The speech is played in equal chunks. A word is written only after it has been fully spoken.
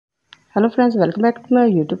Hello friends, welcome back to my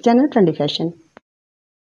YouTube channel Trendy Fashion.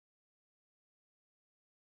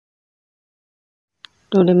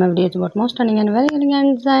 Today my video is about most stunning and very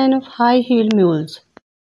elegant design of high heel mules.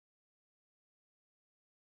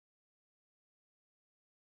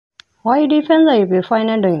 Why defense? I hope you're fine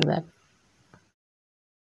and doing well.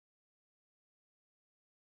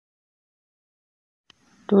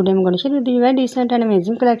 Today I'm going to share with you a very decent and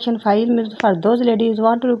amazing collection of high heel mules for those ladies who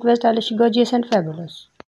want to look very stylish, gorgeous and fabulous.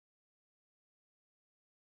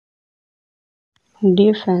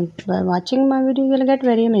 Dear friends, by watching my video you will get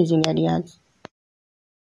very amazing ideas.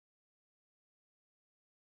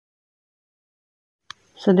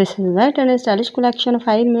 So this is a very and stylish collection of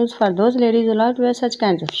high heel mules for those ladies who love to wear such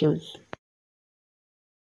kinds of shoes.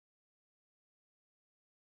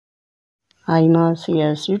 I must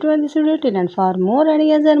yes, you to this related and for more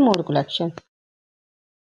ideas and more collection.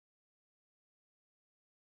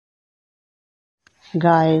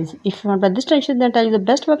 Guys, if you want to buy this trendy shoes, then tell you the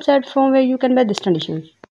best website from where you can buy this trendy shoes.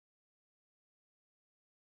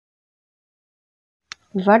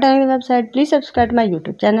 Before telling the website, please subscribe to my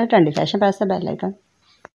YouTube channel Trendy Fashion. Press the bell icon.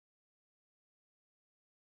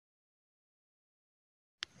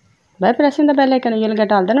 By pressing the bell icon, you'll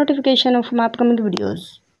get all the notifications of my upcoming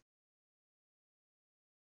videos.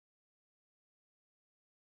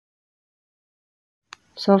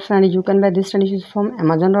 So friends, you can buy this trendy shoes from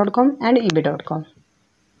Amazon.com and eBay.com.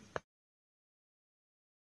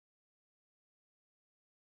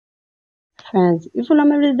 Friends, if you love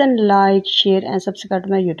my videos, then like, share and subscribe to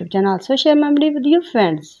my YouTube channel. Also share my video with your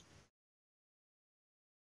friends.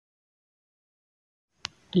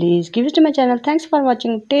 Please give it to my channel. Thanks for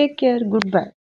watching. Take care. Goodbye.